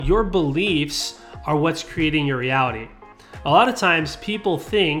Your beliefs are what's creating your reality. A lot of times people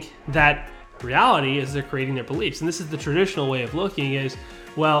think that reality is they're creating their beliefs. And this is the traditional way of looking is,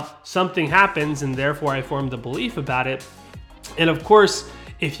 well, something happens and therefore I formed a belief about it. And of course,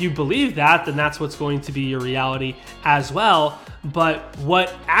 if you believe that, then that's what's going to be your reality as well. But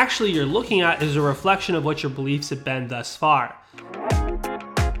what actually you're looking at is a reflection of what your beliefs have been thus far.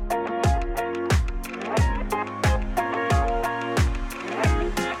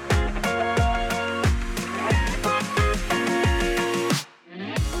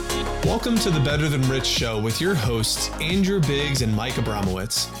 Welcome to the Better Than Rich Show with your hosts, Andrew Biggs and Mike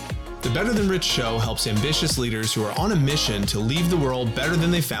Abramowitz. The Better Than Rich Show helps ambitious leaders who are on a mission to leave the world better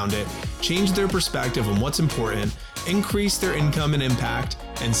than they found it, change their perspective on what's important, increase their income and impact,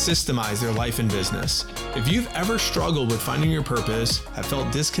 and systemize their life and business. If you've ever struggled with finding your purpose, have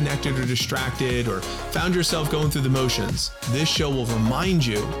felt disconnected or distracted, or found yourself going through the motions, this show will remind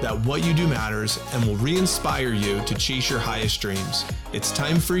you that what you do matters and will re-inspire you to chase your highest dreams. It's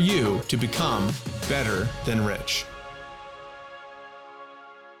time for you to become better than rich.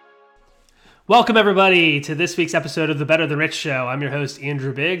 Welcome, everybody, to this week's episode of the Better Than Rich Show. I'm your host,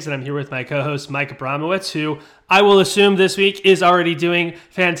 Andrew Biggs, and I'm here with my co-host, Mike Abramowitz, who I will assume this week is already doing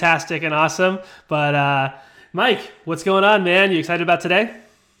fantastic and awesome. But, Mike, what's going on, man? You excited about today?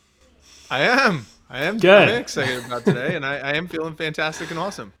 I am. Good. I'm excited about today, and I am feeling fantastic and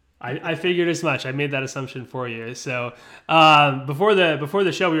awesome. I figured as much. I made that assumption for you. So before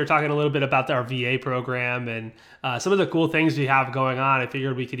the show, we were talking a little bit about our VA program and some of the cool things we have going on. I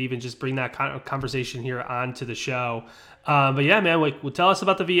figured we could even just bring that kind of conversation here onto the show. But yeah, man, well, tell us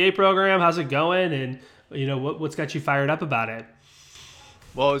about the VA program. How's it going? And you know what's got you fired up about it?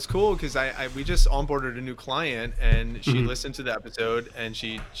 Well, it's cool because we just onboarded a new client, and she listened to the episode, and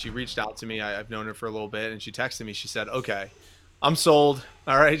she reached out to me. I've known her for a little bit, and she texted me. She said, "Okay, I'm sold."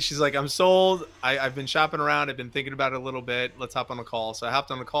 All right. She's like, "I'm sold. I've been shopping around. I've been thinking about it a little bit. Let's hop on a call." So I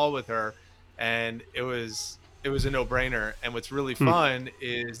hopped on a call with her, and it was a no-brainer. And what's really fun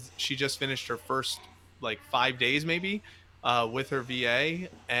is she just finished her first 5 days maybe with her VA.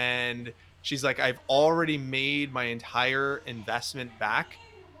 And she's like, "I've already made my entire investment back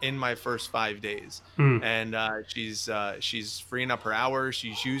in my first 5 days." And she's freeing up her hours.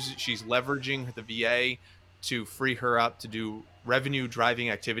 She's leveraging the VA to free her up to do revenue driving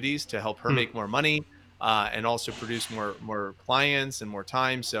activities to help her make more money and also produce more clients and more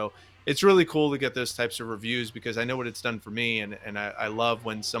time. So it's really cool to get those types of reviews because I know what it's done for me. And I love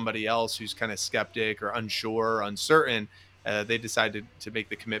when somebody else who's kind of skeptic or unsure or uncertain, they decide to make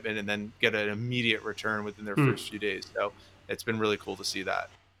the commitment and then get an immediate return within their first few days. So it's been really cool to see that.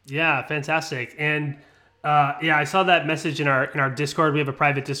 Yeah, fantastic. And yeah, I saw that message in our Discord. We have a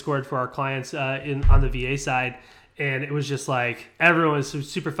private Discord for our clients on the VA side, and it was just like everyone was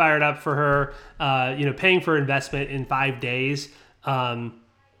super fired up for her. Paying for investment in 5 days.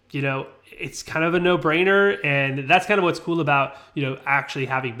 It's kind of a no-brainer, and that's kind of what's cool about actually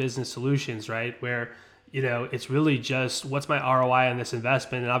having business solutions, right? Where it's really just what's my ROI on this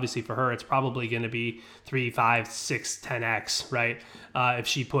investment, and obviously for her, it's probably going to be 3, 5, 6, 10x, right? If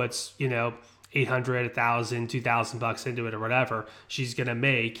she puts 800, 1,000, 2,000 bucks into it or whatever, she's going to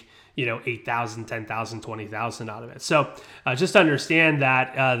make, 8,000, 10,000, 20,000 out of it. So just understand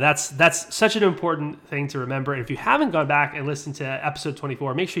that that's such an important thing to remember. And if you haven't gone back and listened to episode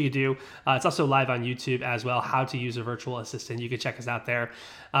 24, make sure you do. It's also live on YouTube as well, how to use a virtual assistant. You can check us out there.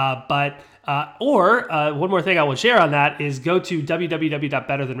 One more thing I will share on that is go to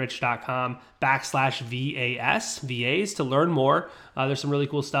www.betterthanrich.com/VAS to learn more. There's some really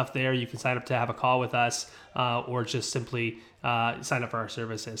cool stuff there. You can sign up to have a call with us or just simply sign up for our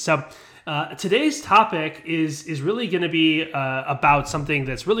services. So today's topic is really going to be about something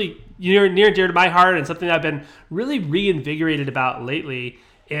that's really near and dear to my heart and something I've been really reinvigorated about lately.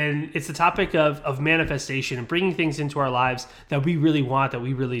 And it's the topic of manifestation and bringing things into our lives that we really want, that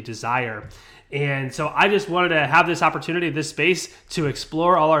we really desire. And so I just wanted to have this opportunity, this space, to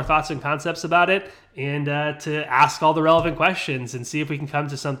explore all our thoughts and concepts about it and to ask all the relevant questions and see if we can come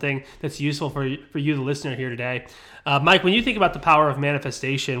to something that's useful for you, the listener here today. Mike, when you think about the power of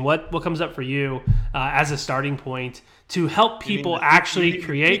manifestation, what comes up for you as a starting point to help people actually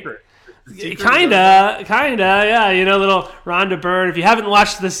create? Kinda, yeah. Little Rhonda Byrne. If you haven't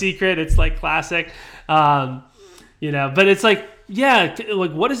watched The Secret, it's like classic. But it's like, yeah,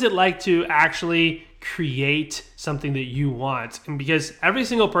 like what is it like to actually create something that you want? And because every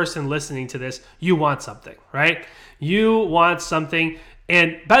single person listening to this, you want something, right? You want something.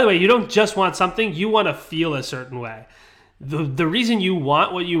 And by the way, you don't just want something, you want to feel a certain way. The reason you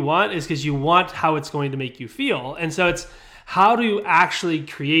want what you want is because you want how it's going to make you feel. And so it's how to actually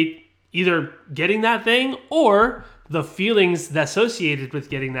create either getting that thing or the feelings that associated with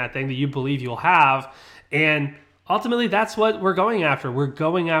getting that thing that you believe you'll have. And ultimately, that's what we're going after. We're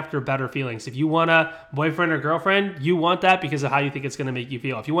going after better feelings. If you want a boyfriend or girlfriend, you want that because of how you think it's going to make you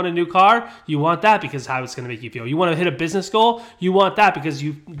feel. If you want a new car, you want that because of how it's going to make you feel. You want to hit a business goal, you want that because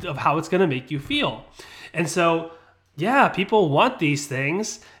of how it's going to make you feel. And so, yeah, people want these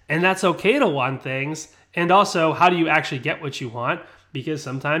things, and that's okay to want things. And also, how do you actually get what you want? Because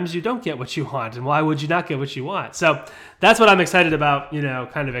sometimes you don't get what you want, and why would you not get what you want? So that's what I'm excited about,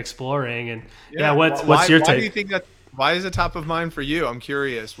 kind of exploring. And what's your take? Why do you think that? Why is it top of mind for you? I'm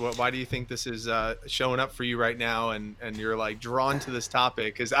curious. Why do you think this is showing up for you right now, and you're like drawn to this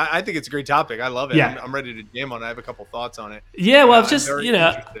topic? Because I think it's a great topic. I love it. Yeah. I'm ready to jam on it. I have a couple thoughts on it. Yeah, well, I've just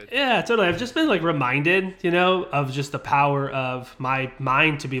interested. yeah, totally. I've just been like reminded, of just the power of my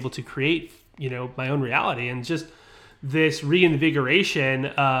mind to be able to create, my own reality, and just this reinvigoration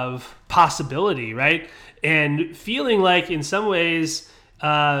of possibility, right? And feeling like in some ways,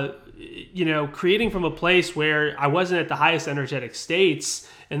 creating from a place where I wasn't at the highest energetic states,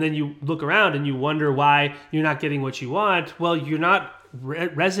 and then you look around and you wonder why you're not getting what you want. Well, you're not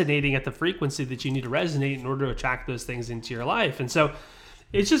resonating at the frequency that you need to resonate in order to attract those things into your life. And so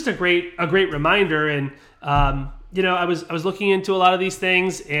it's just a great reminder. And I was looking into a lot of these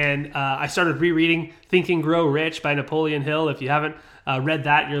things, and I started rereading Think and Grow Rich by Napoleon Hill. If you haven't read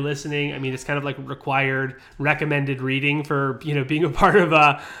that, you're listening. I mean, it's kind of like required, recommended reading for being a part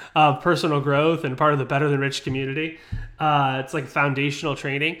of personal growth and part of the Better Than Rich community. It's like foundational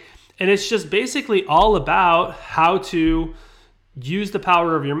training, and it's just basically all about how to use the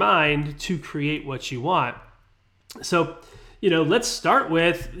power of your mind to create what you want. So, let's start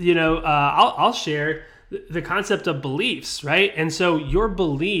with I'll share the concept of beliefs, right? And so your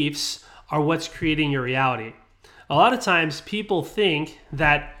beliefs are what's creating your reality. A lot of times people think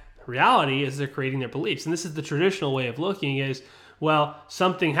that reality is they're creating their beliefs. And this is the traditional way of looking is, well,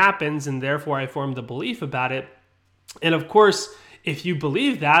 something happens and therefore I formed a belief about it. And of course, if you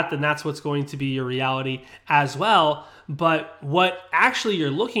believe that, then that's what's going to be your reality as well. But what actually you're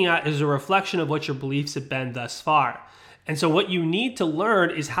looking at is a reflection of what your beliefs have been thus far. And so what you need to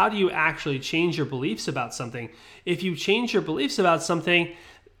learn is how do you actually change your beliefs about something? If you change your beliefs about something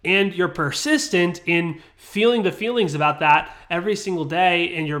and you're persistent in feeling the feelings about that every single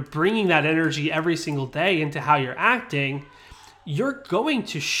day, and you're bringing that energy every single day into how you're acting, you're going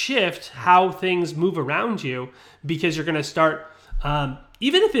to shift how things move around you, because you're going to start,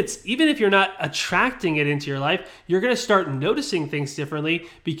 even if you're not attracting it into your life, you're going to start noticing things differently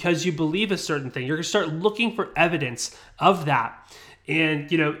because you believe a certain thing. You're going to start looking for evidence of that.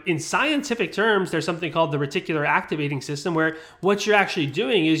 And, in scientific terms, there's something called the reticular activating system, where what you're actually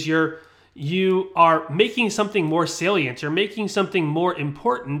doing is you are making something more salient. You're making something more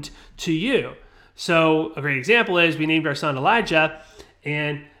important to you. So a great example is we named our son Elijah,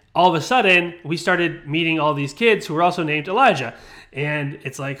 and all of a sudden we started meeting all these kids who were also named Elijah. And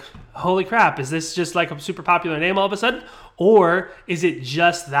it's like, holy crap, is this just like a super popular name all of a sudden? Or is it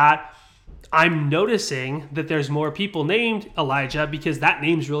just that I'm noticing that there's more people named Elijah because that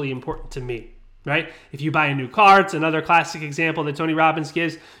name's really important to me, right? If you buy a new car, it's another classic example that Tony Robbins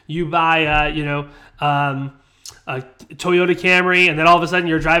gives. You buy, a Toyota Camry, and then all of a sudden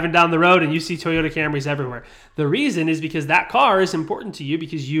you're driving down the road and you see Toyota Camrys everywhere. The reason is because that car is important to you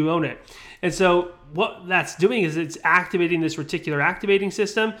because you own it. And so what that's doing is it's activating this reticular activating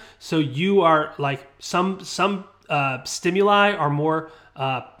system. So you are like some stimuli are more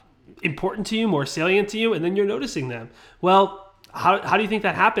important to you, more salient to you, and then you're noticing them. Well, how do you think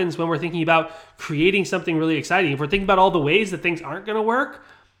that happens when we're thinking about creating something really exciting? If we're thinking about all the ways that things aren't going to work,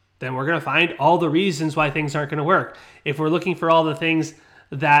 then we're going to find all the reasons why things aren't going to work. If we're looking for all the things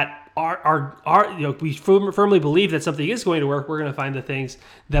that are we firmly believe that something is going to work, we're going to find the things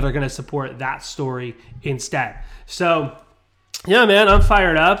that are going to support that story instead. So, yeah, man, I'm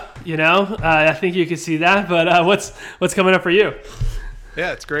fired up. I think you can see that. But what's coming up for you?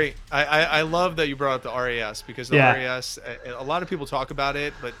 Yeah, it's great. I love that you brought up the RAS, because the RAS, a lot of people talk about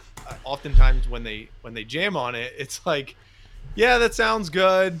it, but oftentimes when they jam on it, it's like, yeah, that sounds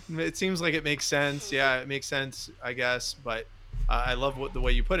good. It seems like it makes sense. Yeah, it makes sense, I guess. But I love the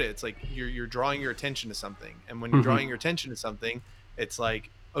way you put it. It's like you're drawing your attention to something. And when you're drawing your attention to something, it's like,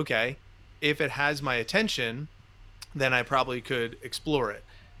 okay, if it has my attention, then I probably could explore it.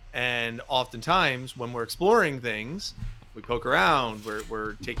 And oftentimes when we're exploring things, we poke around,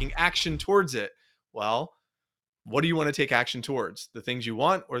 we're taking action towards it. Well, what do you want to take action towards? The things you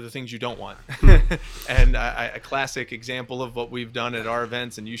want or the things you don't want? And a classic example of what we've done at our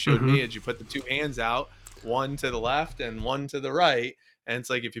events, and you showed me, is you put the two hands out. one to the left and one to the right. And it's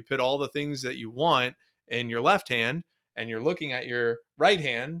like, if you put all the things that you want in your left hand and you're looking at your right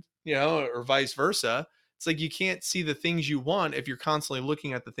hand, or vice versa, it's like you can't see the things you want if you're constantly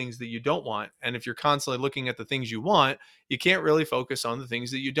looking at the things that you don't want. And if you're constantly looking at the things you want, you can't really focus on the things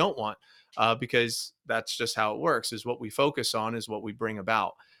that you don't want, because that's just how it works, is what we focus on is what we bring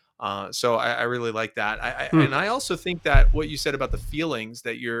about. So I really like that. And I also think that what you said about the feelings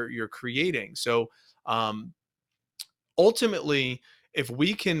that you're creating. So ultimately, if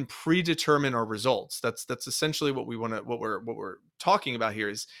we can predetermine our results, that's essentially what we're talking about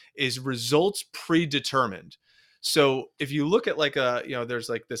here is results predetermined. So if you look at like there's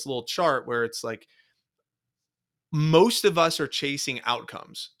like this little chart where it's like, most of us are chasing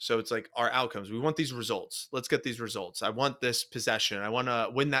outcomes. So it's like our outcomes. We want these results. Let's get these results. I want this possession. I want to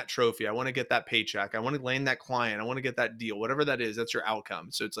win that trophy. I want to get that paycheck. I want to land that client. I want to get that deal, whatever that is, that's your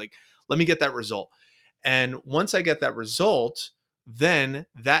outcome. So it's like, let me get that result. And once I get that result, then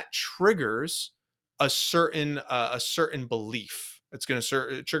that triggers a certain belief. It's going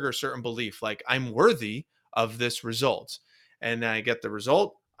to trigger a certain belief, like I'm worthy of this result. And I get the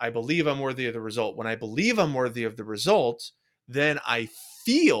result. I believe I'm worthy of the result. When I believe I'm worthy of the result, then I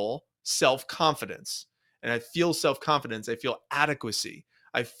feel self-confidence. And I feel self-confidence. I feel adequacy.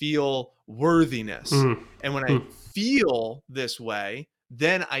 I feel worthiness. And when I feel this way,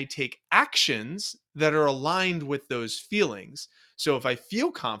 then I take actions that are aligned with those feelings. So if I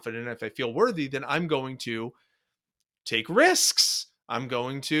feel confident, if I feel worthy, then I'm going to take risks. I'm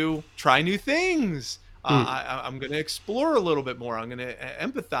going to try new things. I'm going to explore a little bit more. I'm going to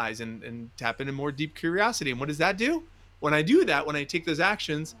empathize and tap into more deep curiosity. And what does that do? When I do that, when I take those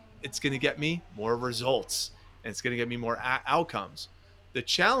actions, it's going to get me more results and it's going to get me more outcomes. The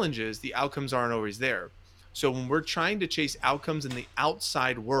challenge is the outcomes aren't always there. So when we're trying to chase outcomes in the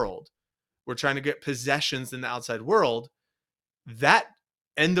outside world, we're trying to get possessions in the outside world,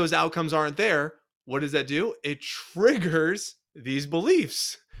 and those outcomes aren't there. What does that do? It triggers these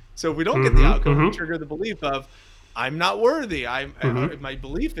beliefs. So if we don't get the outcome, we trigger the belief of, I'm not worthy. My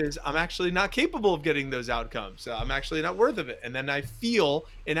belief is I'm actually not capable of getting those outcomes. So I'm actually not worth of it. And then I feel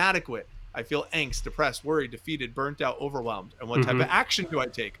inadequate. I feel angst, depressed, worried, defeated, burnt out, overwhelmed. And what type of action do I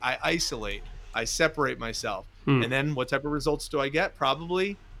take? I isolate. I separate myself. And then what type of results do I get?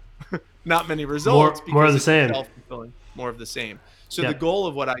 Probably not many results. More of the same. Self-fulfilling, more of the same. So the goal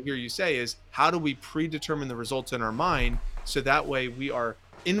of what I hear you say is, how do we predetermine the results in our mind so that way we are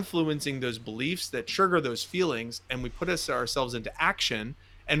influencing those beliefs that trigger those feelings, and we put ourselves into action,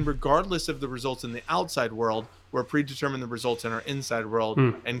 and regardless of the results in the outside world, we're predetermine the results in our inside world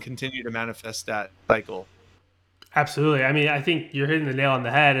and continue to manifest that cycle. Absolutely. I mean, I think you're hitting the nail on the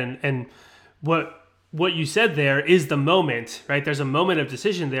head, and what you said there is the moment, right? There's a moment of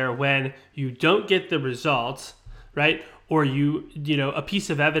decision there when you don't get the results, right? Or a piece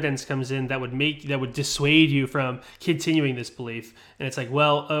of evidence comes in that would dissuade you from continuing this belief. And it's like,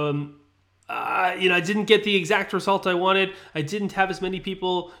 well, I didn't get the exact result I wanted. I didn't have as many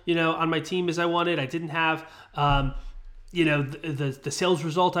people, on my team as I wanted. I didn't have, the sales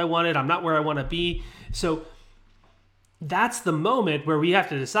result I wanted. I'm not where I want to be. So that's the moment where we have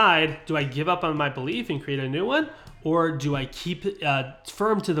to decide, do I give up on my belief and create a new one? Or do I keep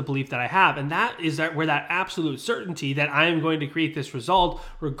firm to the belief that I have? And that is where that absolute certainty that I am going to create this result,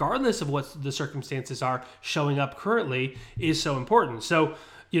 regardless of what the circumstances are showing up currently, is so important. So,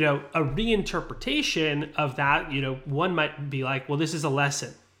 a reinterpretation of that, one might be like, well, this is a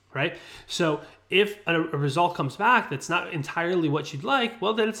lesson, right? So if a result comes back that's not entirely what you'd like,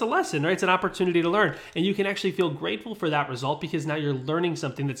 well, then it's a lesson, right? It's an opportunity to learn. And you can actually feel grateful for that result because now you're learning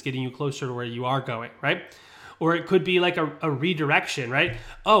something that's getting you closer to where you are going, right? Or it could be like a redirection, right?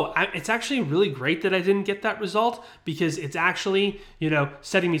 Oh, it's actually really great that I didn't get that result because it's actually,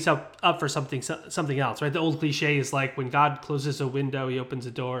 setting me up for something else, right? The old cliche is like, when God closes a window, he opens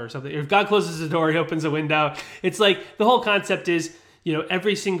a door or something. If God closes a door, he opens a window. It's like the whole concept is,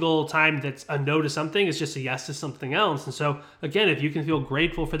 every single time that's a no to something is just a yes to something else. And so again, if you can feel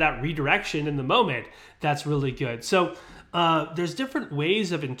grateful for that redirection in the moment, that's really good. So there's different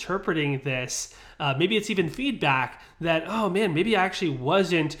ways of interpreting this. Maybe it's even feedback that, oh man, maybe I actually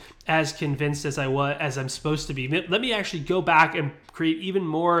wasn't as convinced as I'm supposed to be. Let me actually go back and create even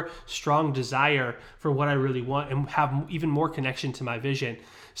more strong desire for what I really want and have even more connection to my vision.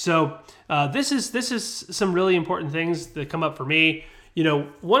 So this is some really important things that come up for me.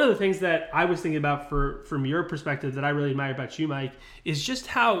 One of the things that I was thinking about from your perspective that I really admire about you, Mike, is just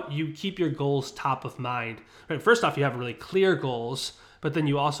how you keep your goals top of mind. Right? First off, you have really clear goals, but then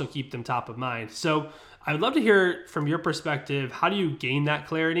you also keep them top of mind. So I would love to hear from your perspective, how do you gain that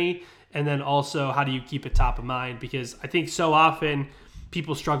clarity? And then also, how do you keep it top of mind? Because I think so often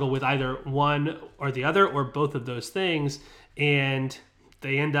people struggle with either one or the other or both of those things. And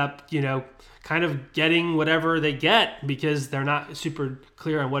they end up, kind of getting whatever they get because they're not super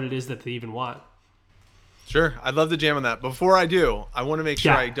clear on what it is that they even want. Sure, I'd love to jam on that. Before I do, I want to make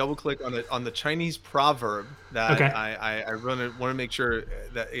sure Yeah. I double click on the Chinese proverb that Okay. I really want to make sure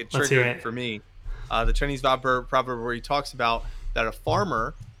that it Let's hear triggered it. for me. The Chinese proverb where he talks about that a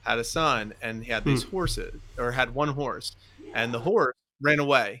farmer had a son and he had these Hmm. horses, or had one horse, and the horse ran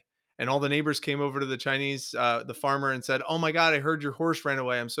away. And all the neighbors came over to the farmer, and said, "Oh my God, I heard your horse ran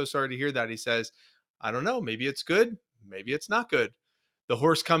away. I'm so sorry to hear that." He says, "I don't know. Maybe it's good. Maybe it's not good." The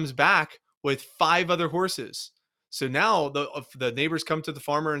horse comes back with 5 other horses. So now the neighbors come to the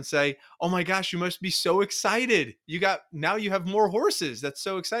farmer and say, "Oh my gosh, you must be so excited. Now you have more horses. That's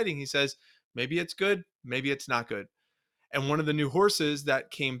so exciting." He says, "Maybe it's good, maybe it's not good." And one of the new horses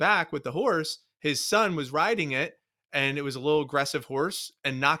that came back with the horse, his son was riding it, and it was a little aggressive horse,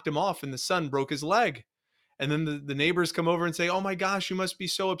 and knocked him off, and the son broke his leg. And then the neighbors come over and say, "Oh my gosh, you must be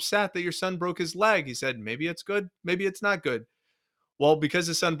so upset that your son broke his leg." He said, "Maybe it's good, maybe it's not good." Well, because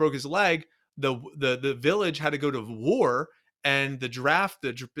his son broke his leg, the village had to go to war, and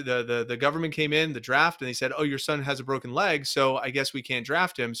the government came in, the draft, and they said, "Oh, your son has a broken leg, so I guess we can't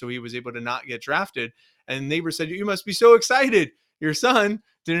draft him." So he was able to not get drafted. And the neighbor said, "You must be so excited. Your son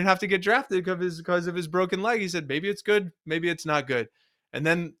didn't have to get drafted because of his broken leg." He said, "Maybe it's good, maybe it's not good." And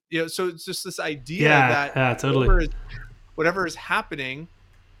then, so it's just this idea Yeah. that Yeah. Totally. whatever is happening,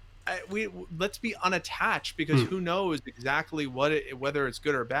 let's be unattached, because Hmm. who knows exactly whether it's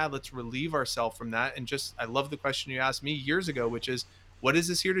good or bad. Let's relieve ourselves from that. And just, I love the question you asked me years ago, which is, what is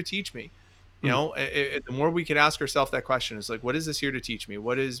this here to teach me? Hmm. The more we could ask ourselves that question, is like, what is this here to teach me?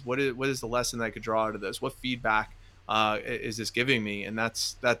 What is the lesson that I could draw out of this? What feedback is this giving me? And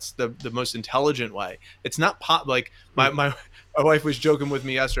that's the most intelligent way. It's not like Hmm. my wife was joking with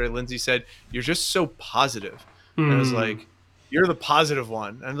me yesterday. Lindsay said, "You're just so positive." And I was Hmm. like, "You're the positive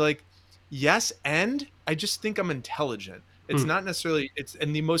one." And I'm like, "Yes, and I just think I'm intelligent." It's Hmm. not necessarily, it's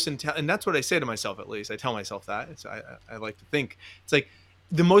and the most and that's what I say to myself. At least I tell myself that. I like to think it's like,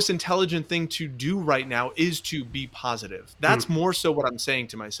 the most intelligent thing to do right now is to be positive. Hmm. That's more so what I'm saying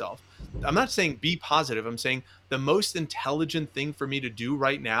to myself. I'm not saying be positive. I'm saying the most intelligent thing for me to do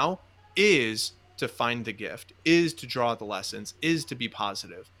right now is to find the gift, is to draw the lessons, is to be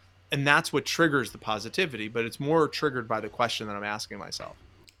positive. And that's what triggers the positivity, but it's more triggered by the question that I'm asking myself.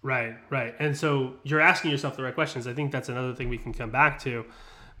 Right, right. And so you're asking yourself the right questions. I think that's another thing we can come back to.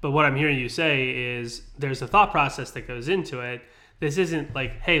 But what I'm hearing you say is there's a thought process that goes into it. This isn't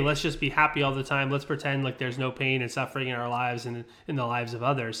like, hey, let's just be happy all the time. Let's pretend like there's no pain and suffering in our lives and in the lives of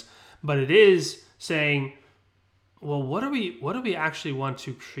others. But it is saying, well, what do we actually want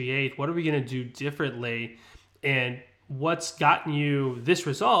to create? What are we going to do differently? And what's gotten you this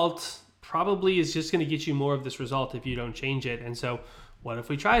result probably is just going to get you more of this result if you don't change it. And so, what if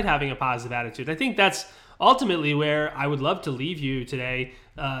we tried having a positive attitude? I think that's ultimately where I would love to leave you today,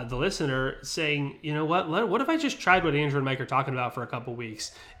 the listener, saying, you know what if I just tried what Andrew and Mike are talking about for a couple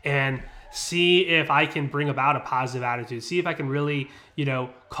weeks and see if I can bring about a positive attitude, see if I can really,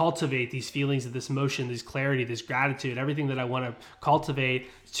 cultivate these feelings of this emotion, this clarity, this gratitude, everything that I want to cultivate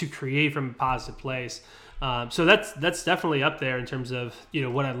to create from a positive place. So that's definitely up there in terms of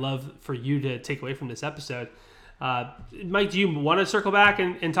what I'd love for you to take away from this episode. Mike, do you want to circle back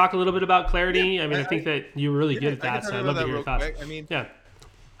and talk a little bit about Yeah, clarity? I mean, I think that you're really good at I can that, talk so I'd about love to that hear your real thoughts. quick. I mean, Yeah.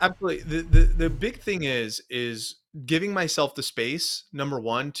 absolutely. The big thing is giving myself the space, number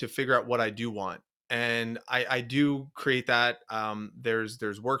one, to figure out what I do want. And I do create that.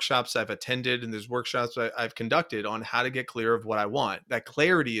 There's workshops I've attended, and there's workshops I've conducted on how to get clear of what I want. That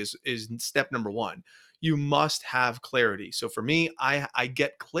clarity is step number one. You must have clarity. So for me, I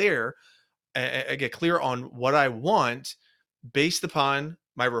get clear. I get clear on what I want based upon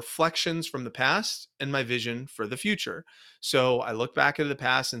my reflections from the past and my vision for the future. So I look back at the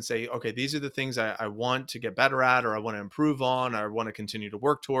past and say, okay, these are the things I want to get better at, or I want to improve on, or I want to continue to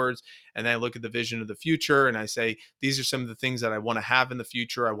work towards. And then I look at the vision of the future and I say, these are some of the things that I want to have in the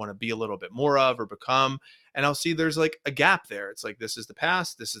future, I want to be a little bit more of or become. And I'll see there's like a gap there. It's like, this is the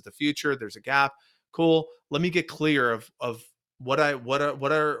past, this is the future, there's a gap. Cool. Let me get clear of what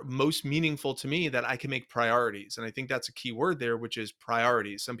are most meaningful to me, that I can make priorities. And I think that's a key word there, which is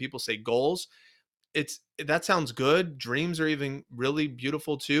priorities. Some people say goals. that sounds good. Dreams are even really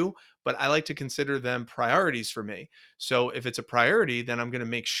beautiful too, but I like to consider them priorities for me. So if it's a priority, then I'm going to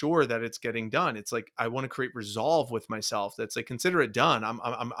make sure that it's getting done. It's like I want to create resolve with myself. That's like, consider it done.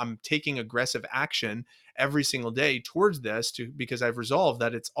 I'm taking aggressive action every single day towards this, because I've resolved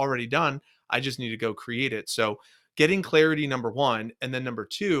that it's already done. I just need to go create it. So getting clarity, number one, and then number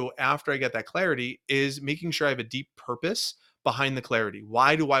two, after I get that clarity, is making sure I have a deep purpose behind the clarity.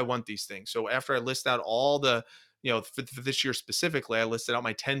 Why do I want these things? So after I list out all the, for this year specifically, I listed out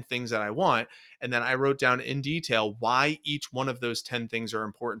my 10 things that I want. And then I wrote down in detail why each one of those 10 things are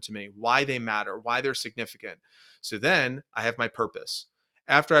important to me, why they matter, why they're significant. So then I have my purpose.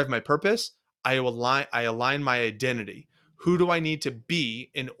 After I have my purpose, I align my identity. Who do I need to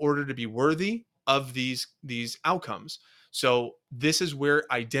be in order to be worthy of these outcomes? So this is where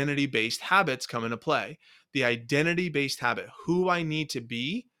identity-based habits come into play. The identity-based habit, who I need to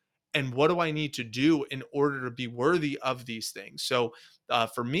be and what do I need to do in order to be worthy of these things. So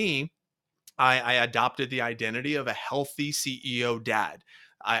for me, I adopted the identity of a healthy CEO dad,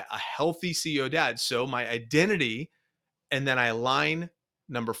 a healthy CEO dad. So my identity, and then I align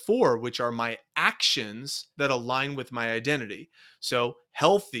number four, which are my actions that align with my identity. So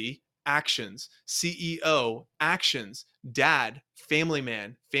healthy actions, CEO actions, dad, family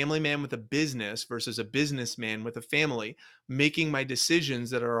man with a business versus a businessman with a family, making my decisions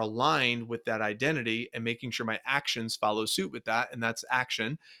that are aligned with that identity and making sure my actions follow suit with that. And that's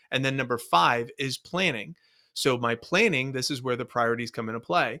action. And then number five is planning. So my planning, this is where the priorities come into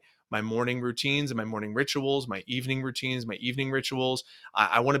play. My morning routines and my morning rituals, my evening routines, my evening rituals.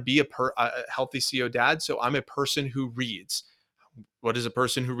 I want to be a healthy CEO dad. So I'm a person who reads. What does a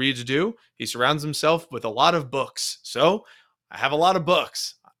person who reads do? He surrounds himself with a lot of books. So I have a lot of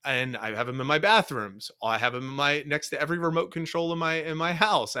books, and I have them in my bathrooms. I have them next to every remote control in my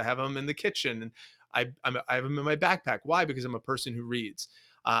house. I have them in the kitchen, and I have them in my backpack. Why? Because I'm a person who reads.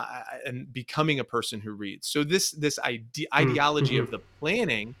 And becoming a person who reads. So this ideology of the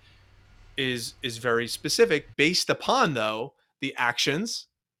planning is very specific, based upon, though, the actions,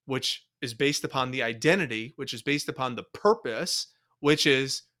 which is based upon the identity, which is based upon the purpose, which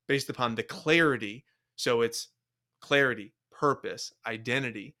is based upon the clarity. So it's clarity, purpose,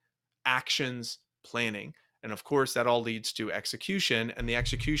 identity, actions, planning. And of course, that all leads to execution. And the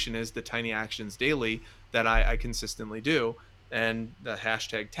execution is the tiny actions daily that I consistently do. And the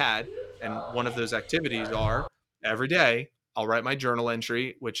hashtag TAD. And one of those activities are every day, I'll write my journal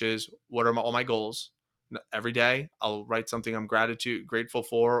entry, which is what are all my goals. Every day, I'll write something I'm grateful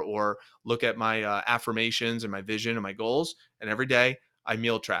for, or look at my affirmations and my vision and my goals. And every day, I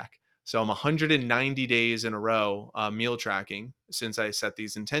meal track. So I'm 190 days in a row meal tracking since I set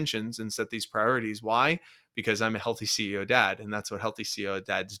these intentions and set these priorities. Why? Because I'm a healthy CEO dad, and that's what healthy CEO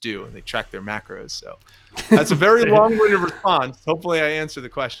dads do, and they track their macros. So that's a very long-winded response. Hopefully, I answered the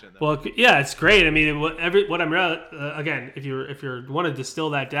question, though. Well, yeah, it's great. I mean, what I'm again, if you want to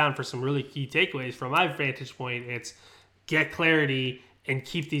distill that down for some really key takeaways from my vantage point, it's get clarity and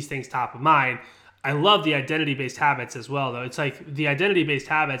keep these things top of mind. I love the identity-based habits as well, though. It's like the identity-based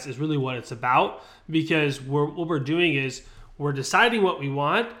habits is really what it's about, because what we're doing is we're deciding what we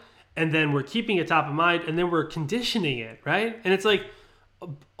want, and then we're keeping it top of mind, and then we're conditioning it, right? And it's like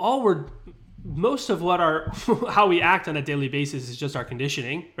most of what how we act on a daily basis is just our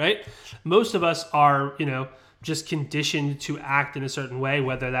conditioning, right? Most of us are, just conditioned to act in a certain way,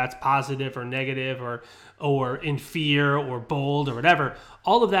 whether that's positive or negative or in fear or bold or whatever.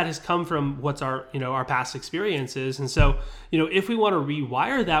 All of that has come from what's our past experiences. And so, if we want to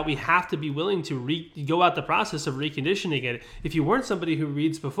rewire that, we have to be willing to go out the process of reconditioning it. If you weren't somebody who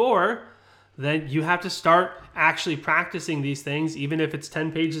reads before, then you have to start actually practicing these things, even if it's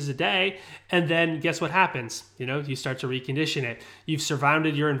 10 pages a day. And then guess what happens? You start to recondition it. You've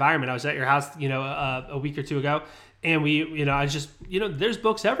surrounded your environment. I was at your house, a week or two ago, and there's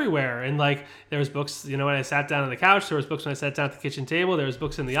books everywhere. And there was books, when I sat down on the couch, there was books when I sat down at the kitchen table, there was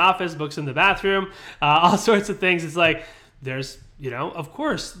books in the office, books in the bathroom, all sorts of things. It's like, there's, of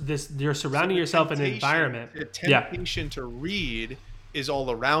course, you're surrounding yourself in an environment. The temptation to read is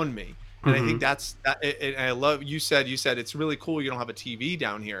all around me. And I think that's that. And I love you said it's really cool you don't have a TV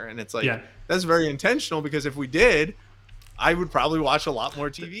down here, and it's like that's very intentional, because if we did, I would probably watch a lot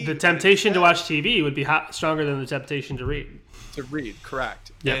more TV. The temptation to watch TV would be stronger than the temptation to read. To read,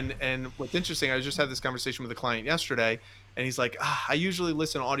 correct. Yep. And what's interesting, I just had this conversation with a client yesterday, and he's like, I usually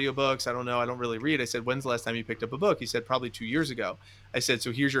listen to audiobooks. I don't know. I don't really read. I said, when's the last time you picked up a book? He said, probably 2 years ago. I said,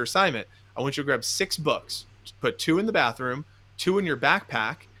 so here's your assignment. I want you to grab 6 books, put 2 in the bathroom, 2 in your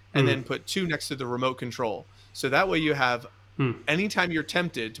backpack, and then put 2 next to the remote control. So that way you have Anytime you're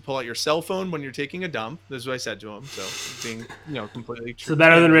tempted to pull out your cell phone when you're taking a dump, this is what I said to him. So being, completely true. It's the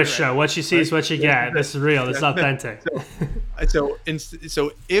Better Than Rich show. What you see is what you get. This is real. This is authentic. So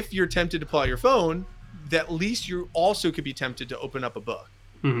if you're tempted to pull out your phone, at least you also could be tempted to open up a book.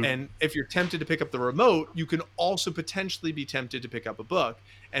 And if you're tempted to pick up the remote, you can also potentially be tempted to pick up a book.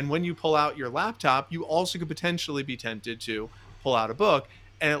 And when you pull out your laptop, you also could potentially be tempted to pull out a book.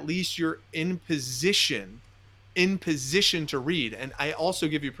 And at least you're in position to read. And I also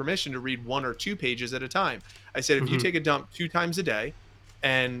give you permission to read 1 or 2 pages at a time. I said, if you take a dump 2 times a day,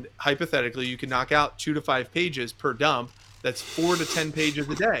 and hypothetically you can knock out 2 to 5 pages per dump, that's 4 to 10 pages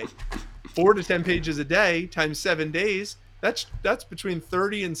a day. 4 to 10 pages a day times 7 days, that's between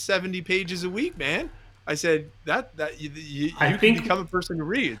 30 and 70 pages a week, man. I said that you can become a person who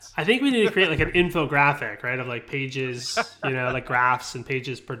reads. I think we need to create like an infographic, right, of like pages, like graphs and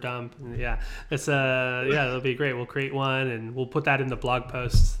pages per dump. And that'll be great. We'll create one and we'll put that in the blog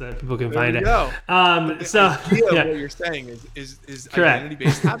posts that people can find it. Go. What you're saying is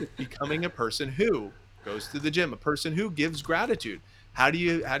identity-based habits, becoming a person who goes to the gym, a person who gives gratitude. How do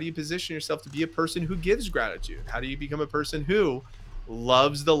you position yourself to be a person who gives gratitude? How do you become a person who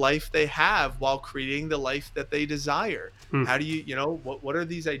loves the life they have while creating the life that they desire? How do you, what are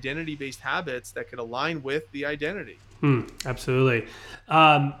these identity-based habits that could align with the identity? Absolutely.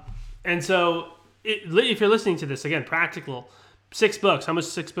 And so if you're listening to this, again, practical, 6 books, how much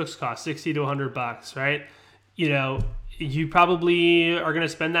 6 books cost? $60 to $100, right? You probably are going to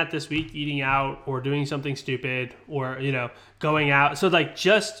spend that this week eating out or doing something stupid or, going out. So like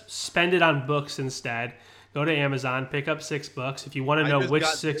just spend it on books instead. Go to Amazon, pick up 6 books. If you want to know which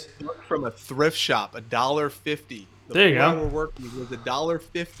 6 from a thrift shop, $1.50. There you go. We're working was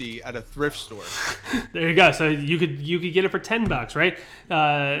 $1.50 at a thrift store. There you go. So you could get it for $10, right?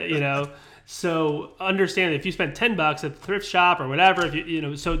 So understand that if you spend $10 at the thrift shop or whatever,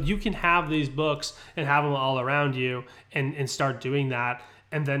 if so you can have these books and have them all around you and start doing that.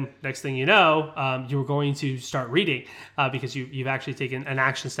 And then next thing you know, you're going to start reading because you've actually taken an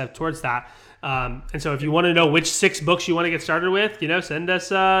action step towards that. And so if you want to know which 6 books you want to get started with, send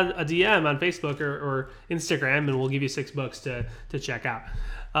us a DM on Facebook or Instagram, and we'll give you 6 books to check out.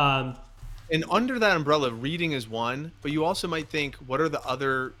 And under that umbrella, reading is one, but you also might think, what are the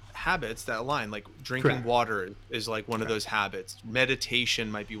other habits that align? Like drinking water is like one of those habits.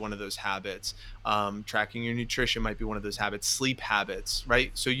 Meditation might be one of those habits. Tracking your nutrition might be one of those habits. Sleep habits, right?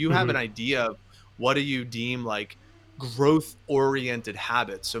 So you have an idea of what do you deem like growth-oriented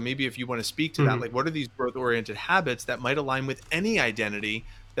habits. So maybe if you want to speak to that, like what are these growth-oriented habits that might align with any identity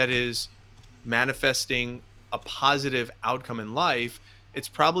that is manifesting a positive outcome in life? It's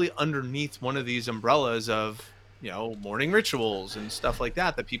probably underneath one of these umbrellas of, morning rituals and stuff like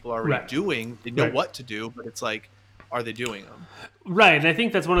that people are already doing. They know what to do, but it's like, are they doing them? Right. And I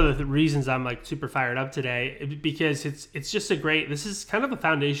think that's one of the reasons I'm like super fired up today, because it's just this is kind of a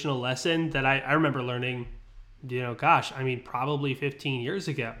foundational lesson that I remember learning, probably 15 years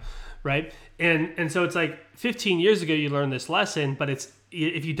ago. Right. And so it's like 15 years ago, you learned this lesson, but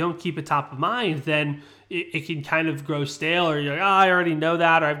if you don't keep it top of mind, then it can kind of grow stale, or you're like, I already know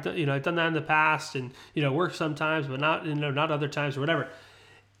that, or I've done that in the past, and work sometimes, but not other times, or whatever.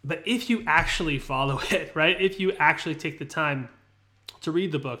 But if you actually follow it, right? If you actually take the time to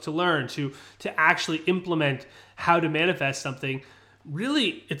read the book, to learn, to actually implement how to manifest something,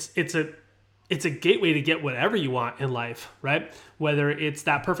 really, it's a gateway to get whatever you want in life, right? Whether it's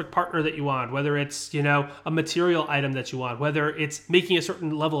that perfect partner that you want, whether it's, a material item that you want, whether it's making a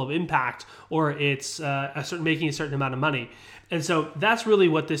certain level of impact, or it's making a certain amount of money. And so that's really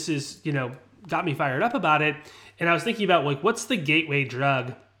what this is, got me fired up about it. And I was thinking about like, what's the gateway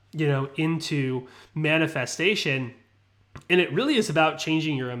drug, into manifestation? And it really is about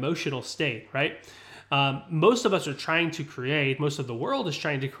changing your emotional state, right? Most of us are trying to create, most of the world is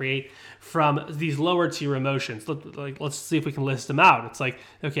trying to create from these lower tier emotions. Let's see if we can list them out. It's like,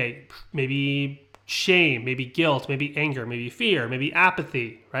 okay, maybe shame, maybe guilt, maybe anger, maybe fear, maybe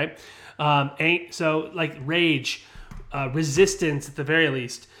apathy, right? So like rage, resistance at the very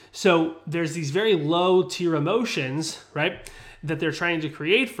least. So there's these very low tier emotions, right, that they're trying to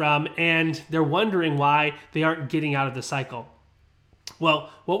create from, and they're wondering why they aren't getting out of the cycle.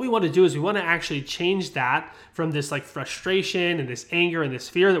 Well, what we want to do is we want to actually change that from this like frustration and this anger and this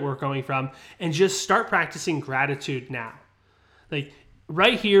fear that we're going from, and just start practicing gratitude now. Like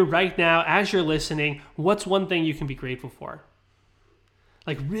right here, right now, as you're listening, what's one thing you can be grateful for?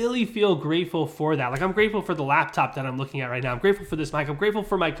 Like really feel grateful for that. Like I'm grateful for the laptop that I'm looking at right now. I'm grateful for this mic. I'm grateful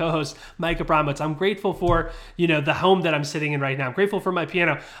for my co-host, Mike Abramowitz. I'm grateful for, the home that I'm sitting in right now. I'm grateful for my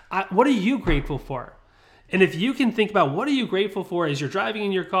piano. What are you grateful for? And if you can think about what are you grateful for as you're driving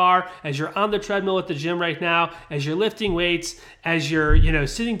in your car, as you're on the treadmill at the gym right now, as you're lifting weights, as you're,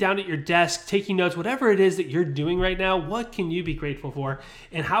 sitting down at your desk, taking notes, whatever it is that you're doing right now, what can you be grateful for?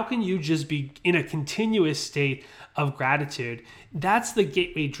 And how can you just be in a continuous state of gratitude? That's the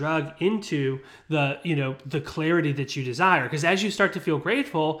gateway drug into the clarity that you desire. Because as you start to feel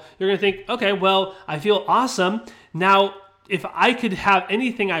grateful, you're going to think, okay, well, I feel awesome. Now, if I could have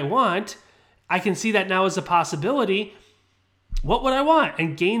anything I want, I can see that now as a possibility. What would I want?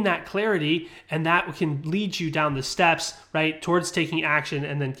 And gain that clarity, and that can lead you down the steps, right, towards taking action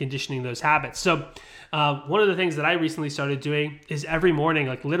and then conditioning those habits. So one of the things that I recently started doing is every morning,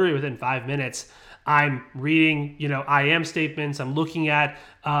 like literally within 5 minutes, I'm reading, I am statements. I'm looking at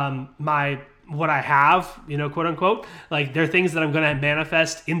what I have, quote unquote, like there are things that I'm going to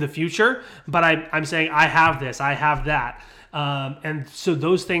manifest in the future, but I'm saying I have this, I have that. And so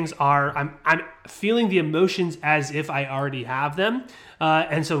those things are, I'm feeling the emotions as if I already have them.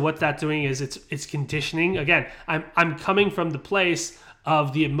 And so what that's doing is it's conditioning. Again, I'm coming from the place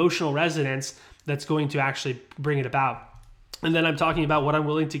of the emotional resonance that's going to actually bring it about. And then I'm talking about what I'm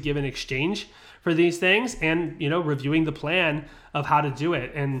willing to give in exchange for these things, and reviewing the plan of how to do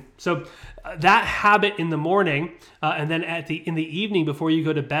it. And so that habit in the morning, and then in the evening before you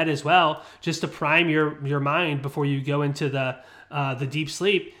go to bed as well, just to prime your mind before you go into the deep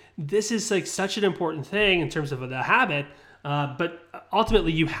sleep. This is like such an important thing in terms of the habit. But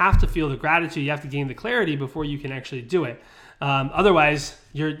ultimately, you have to feel the gratitude. You have to gain the clarity before you can actually do it. Otherwise,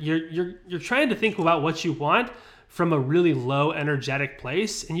 you're trying to think about what you want from a really low energetic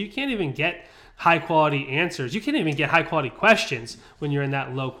place, and you can't even get high quality answers. You can't even get high quality questions when you're in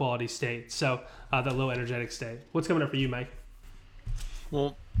that low quality state. So the low energetic state. What's coming up for you, Mike?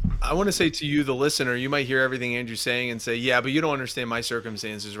 Well, I want to say to you, the listener, you might hear everything Andrew's saying and say, yeah, but you don't understand my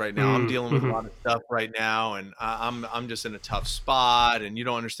circumstances right now. I'm dealing with a lot of stuff right now, and I'm just in a tough spot, and you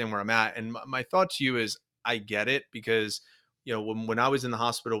don't understand where I'm at. And my thought to you is, I get it, because when I was in the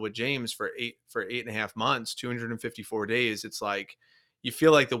hospital with James for 8.5 months, 254 days, it's like you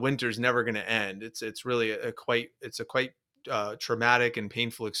feel like the winter's never going to end. It's really a quite traumatic and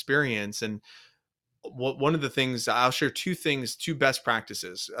painful experience. And one of the things I'll share, two best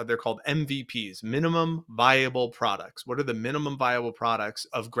practices. They're called MVPs, minimum viable products. What are the minimum viable products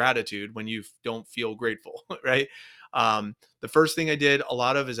of gratitude when you don't feel grateful, right? The first thing I did a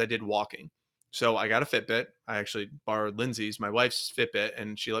lot of is I did walking. So I got a Fitbit. I actually borrowed Lindsay's, my wife's Fitbit,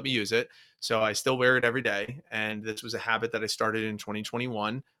 and she let me use it. So I still wear it every day. And this was a habit that I started in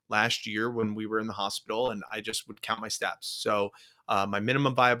 2021 last year when we were in the hospital, and I just would count my steps. So my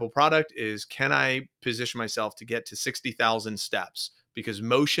minimum viable product is, can I position myself to get to 60,000 steps? Because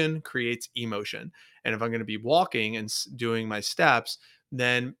motion creates emotion. And if I'm going to be walking and doing my steps,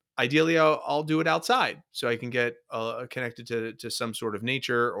 then ideally I'll do it outside so I can get connected to some sort of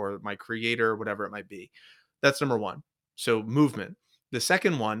nature or my creator, whatever it might be. That's number one. So movement. The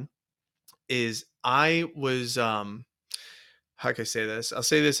second one is I was, how can I say this? I'll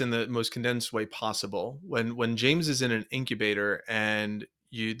say this in the most condensed way possible. When James is in an incubator and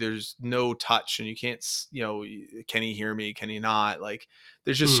there's no touch and you can't, can he hear me? Can he not? Like,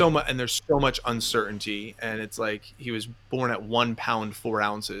 there's just so much, and there's so much uncertainty. And it's like, he was born at 1 pound, 4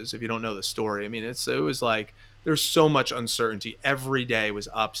 ounces. If you don't know the story, I mean, it was like, there's so much uncertainty. Every day was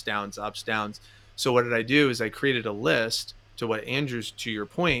ups, downs, ups, downs. So what did I do is I created a list, to what Andrew's, to your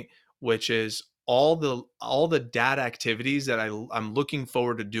point, which is all the data activities that I'm looking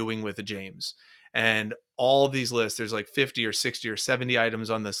forward to doing with James. And all of these lists, there's like 50 or 60 or 70 items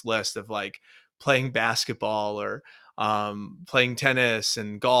on this list of like playing basketball or playing tennis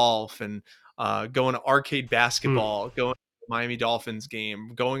and golf and going to arcade basketball, going to the Miami Dolphins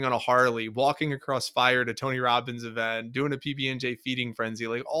game, going on a Harley, walking across fire to Tony Robbins event, doing a PB&J feeding frenzy,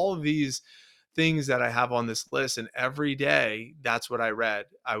 like all of these things that I have on this list. And every day, that's what I read.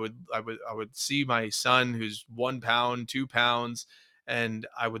 I would see my son, who's 1 pound, 2 pounds, and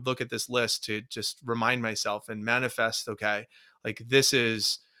I would look at this list to just remind myself and manifest, okay, like this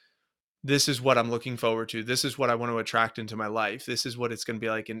is what I'm looking forward to. This is what I want to attract into my life. This is what it's going to be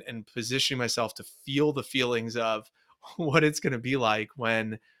like, and positioning myself to feel the feelings of what it's going to be like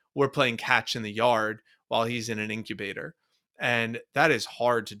when we're playing catch in the yard while he's in an incubator. And that is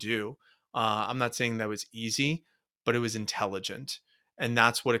hard to do. I'm not saying that was easy, but it was intelligent. And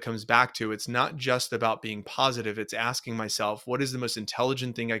that's what it comes back to. It's not just about being positive. It's asking myself, what is the most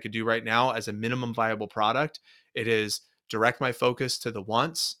intelligent thing I could do right now as a minimum viable product? It is direct my focus to the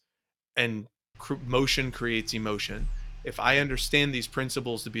wants, and motion creates emotion. If I understand these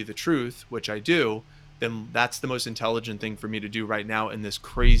principles to be the truth, which I do, then that's the most intelligent thing for me to do right now in this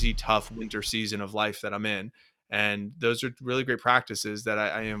crazy tough winter season of life that I'm in. And those are really great practices that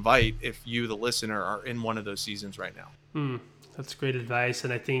I invite if you, the listener, are in one of those seasons right now. That's great advice.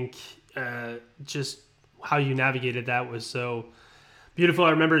 And I think just how you navigated that was so beautiful.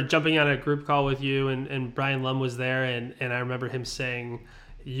 I remember jumping on a group call with you, and Brian Lum was there, and I remember him saying,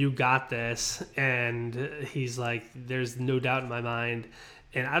 "You got this." And he's like, "There's no doubt in my mind."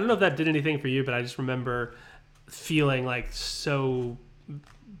 And I don't know if that did anything for you, but I just remember feeling like so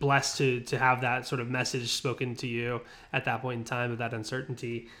blessed to have that sort of message spoken to you at that point in time of that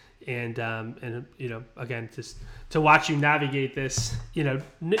uncertainty. And again, just to watch you navigate this,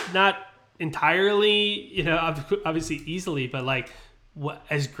 not entirely, obviously easily, but like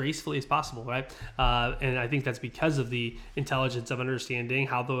as gracefully as possible, right? And I think that's because of the intelligence of understanding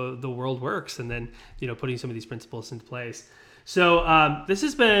how the world works, and then putting some of these principles into place. So this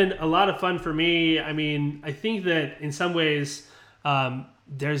has been a lot of fun for me. I mean, I think that in some ways,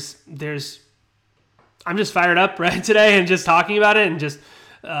 there's I'm just fired up right today, and just talking about it, and just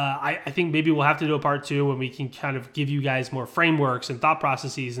I think maybe we'll have to do a part 2 when we can kind of give you guys more frameworks and thought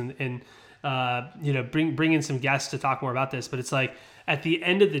processes, and bring in some guests to talk more about this. But it's like, at the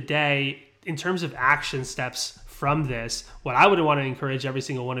end of the day, in terms of action steps from this, what I would want to encourage every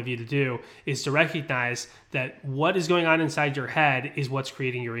single one of you to do is to recognize that what is going on inside your head is what's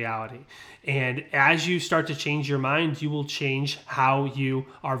creating your reality. And as you start to change your mind, you will change how you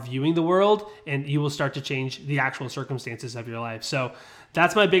are viewing the world, and you will start to change the actual circumstances of your life. So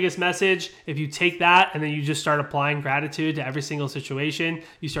that's my biggest message. If you take that and then you just start applying gratitude to every single situation,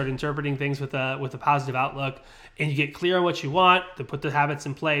 you start interpreting things with a positive outlook, and you get clear on what you want, to put the habits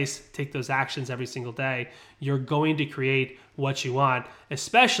in place, take those actions every single day, you're going to create what you want,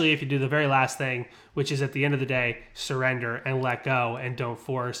 especially if you do the very last thing, which is, at the end of the day, surrender and let go, and don't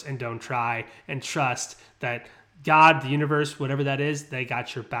force and don't try, and trust that God, the universe, whatever that is, they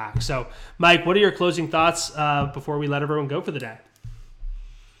got your back. So, Mike, what are your closing thoughts before we let everyone go for the day?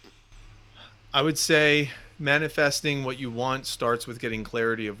 I would say manifesting what you want starts with getting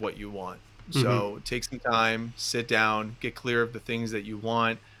clarity of what you want. So take some time, sit down, get clear of the things that you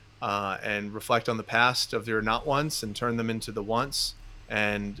want, and reflect on the past of your not wants and turn them into the wants,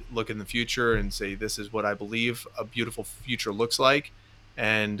 and look in the future and say, this is what I believe a beautiful future looks like.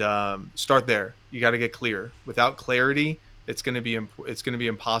 And start there. You got to get clear. Without clarity, it's going to be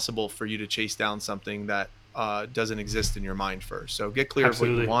impossible for you to chase down something that doesn't exist in your mind first. So get clear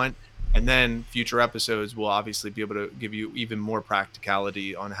Absolutely. of what you want. And then future episodes will obviously be able to give you even more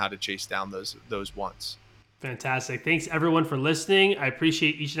practicality on how to chase down those wants. Fantastic. Thanks, everyone, for listening. I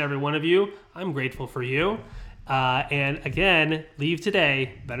appreciate each and every one of you. I'm grateful for you. And again, leave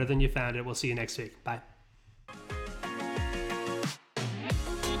today better than you found it. We'll see you next week. Bye.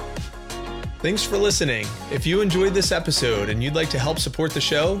 Thanks for listening. If you enjoyed this episode and you'd like to help support the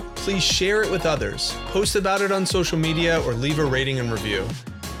show, please share it with others, post about it on social media, or leave a rating and review.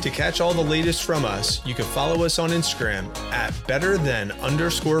 To catch all the latest from us, you can follow us on Instagram at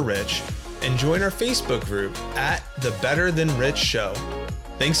betterthan_rich, and join our Facebook group at the Better Than Rich Show.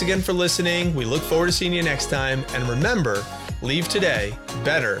 Thanks again for listening. We look forward to seeing you next time. And remember, leave today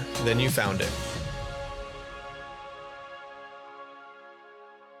better than you found it.